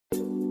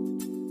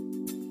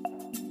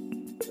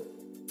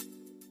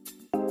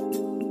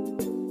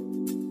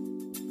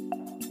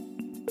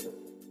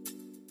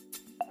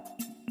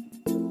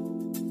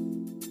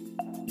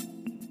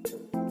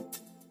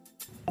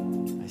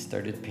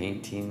started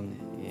painting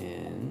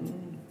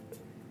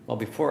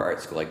before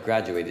art school. I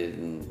graduated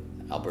in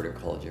Alberta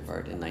College of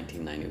Art in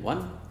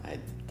 1991. I'd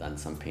done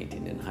some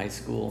painting in high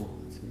school,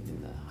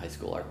 in the high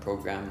school art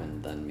program,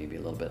 and then maybe a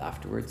little bit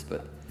afterwards.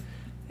 But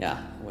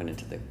yeah, I went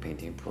into the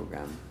painting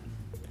program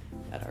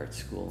at art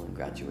school and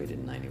graduated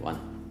in 91.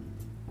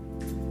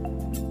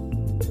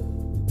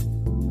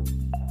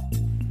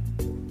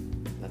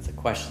 That's a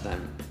question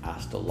I'm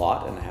asked a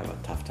lot, and I have a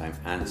tough time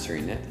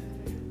answering it.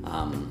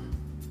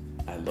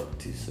 I look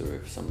to sort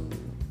of some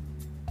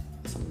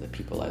of the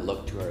people I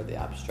look to are the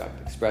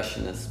abstract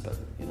expressionists, but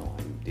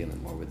I'm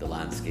dealing more with the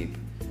landscape.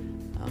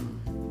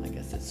 I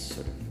guess it's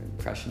sort of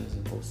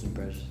impressionism,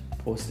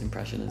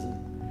 post-impressionism.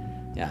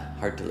 Yeah,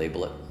 hard to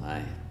label it.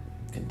 I'm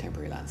a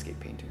contemporary landscape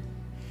painter.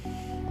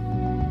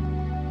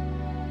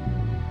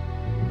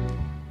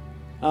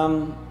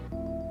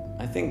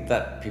 I think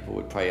that people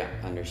would probably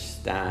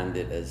understand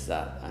it as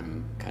that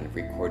I'm kind of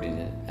recording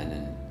an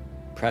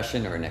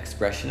impression or an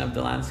expression of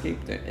the landscape.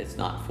 It's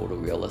not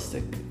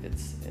photorealistic.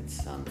 It's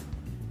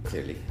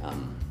clearly,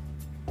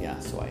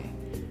 so I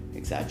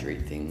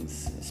exaggerate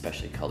things,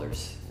 especially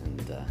colors,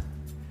 and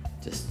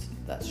just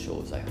that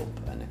shows, I hope,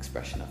 an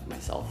expression of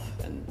myself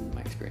and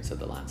my experience of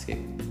the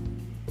landscape.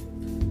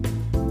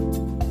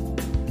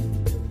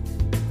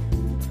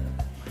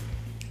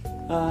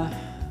 A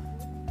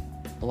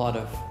lot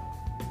of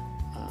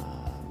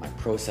my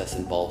process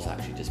involves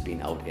actually just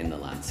being out in the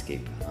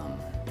landscape,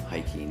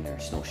 hiking or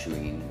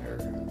snowshoeing or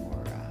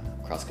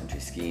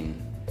cross-country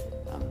skiing,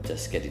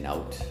 just getting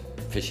out,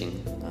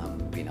 fishing,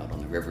 being out on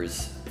the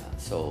rivers.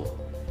 So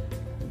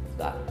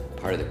that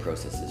part of the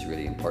process is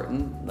really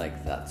important.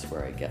 Like, that's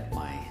where I get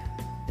my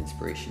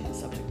inspiration and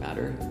subject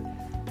matter.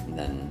 And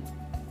then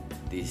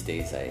these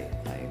days I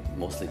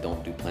mostly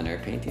don't do plein air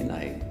painting.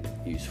 I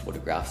use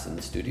photographs in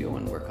the studio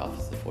and work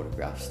off the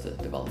photographs to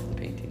develop the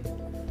painting.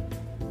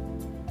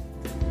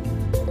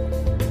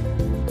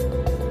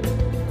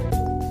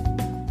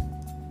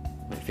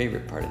 My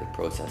favorite part of the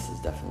process is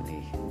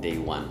definitely day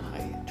one.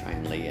 I try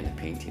and lay in a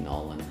painting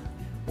all in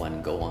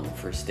one go on the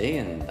first day,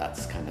 and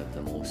that's kind of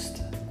the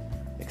most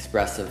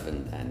expressive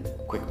and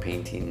quick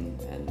painting,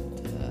 and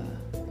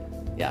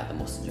the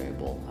most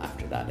enjoyable.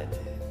 After that,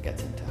 it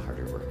gets into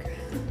harder work.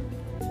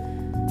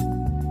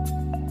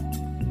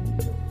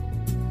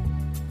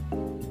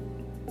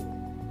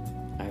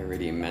 I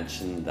already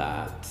mentioned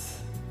that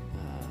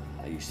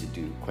I used to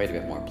do quite a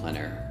bit more plein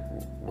air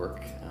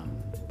work,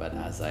 but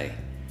as I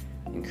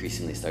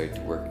increasingly started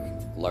to work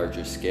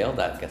larger scale,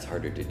 that gets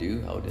harder to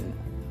do out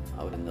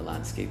in the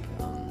landscape.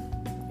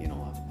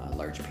 A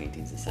large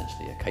painting is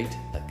essentially a kite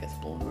that gets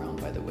blown around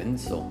by the wind.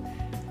 So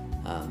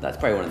that's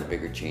probably one of the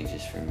bigger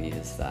changes for me,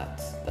 is that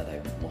I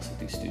mostly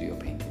do studio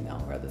painting now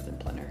rather than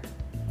plein air.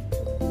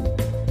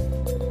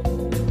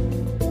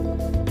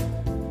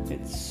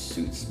 It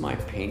suits my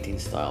painting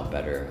style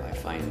better. I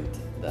find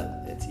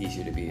that it's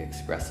easier to be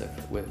expressive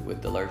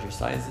with the larger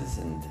sizes,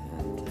 and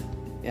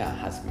it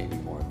has maybe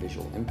more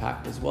visual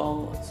impact as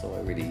well. So I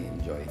really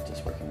enjoy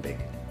just working big.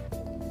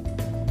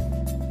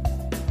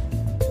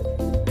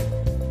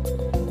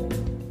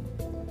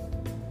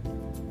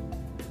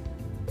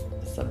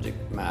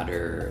 Subject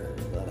matter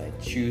that I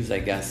choose, I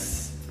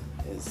guess,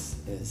 is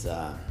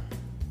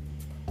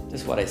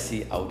just what I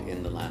see out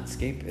in the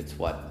landscape. It's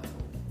what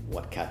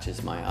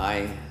catches my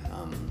eye.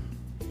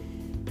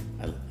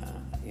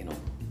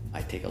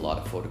 I take a lot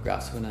of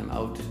photographs when I'm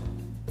out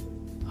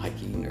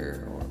hiking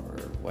or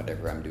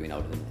whatever I'm doing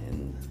out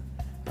in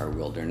our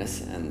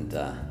wilderness, and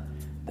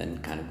then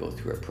kind of go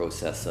through a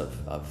process of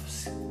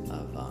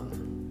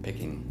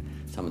picking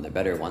some of the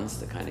better ones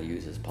to kind of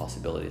use as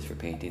possibilities for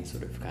painting,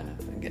 sort of kind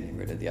of getting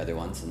rid of the other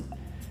ones. And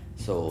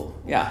so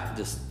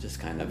just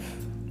kind of,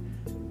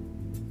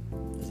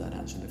 does that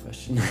answer the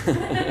question?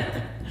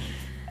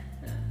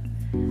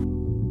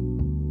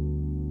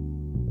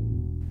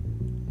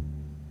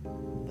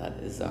 That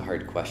is a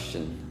hard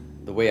question.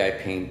 The way I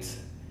paint,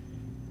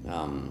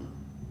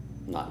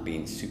 not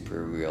being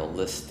super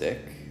realistic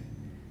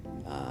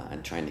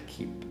and trying to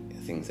keep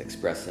things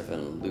expressive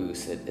and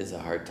loose, it is a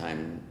hard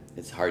time.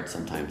 It's hard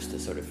sometimes to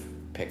sort of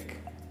pick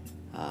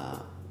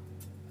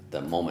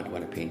the moment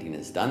when a painting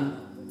is done.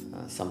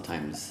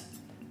 Sometimes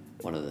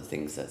one of the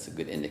things that's a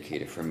good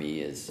indicator for me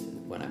is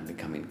when I'm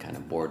becoming kind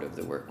of bored of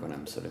the work, when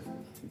I'm sort of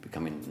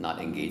becoming not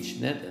engaged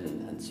in it,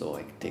 and so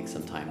I take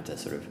some time to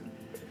sort of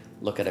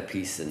look at a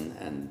piece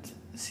and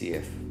see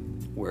if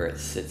where it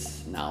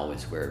sits now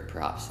is where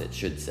perhaps it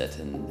should sit,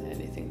 and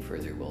anything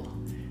further will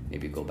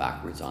maybe go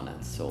backwards on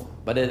it. So,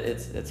 but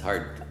it's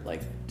hard,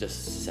 like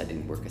just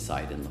setting work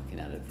aside and looking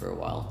at it for a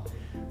while,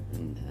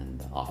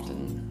 and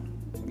often,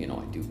 I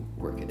do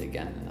work it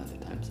again, and other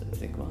times I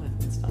think, well,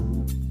 it's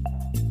done.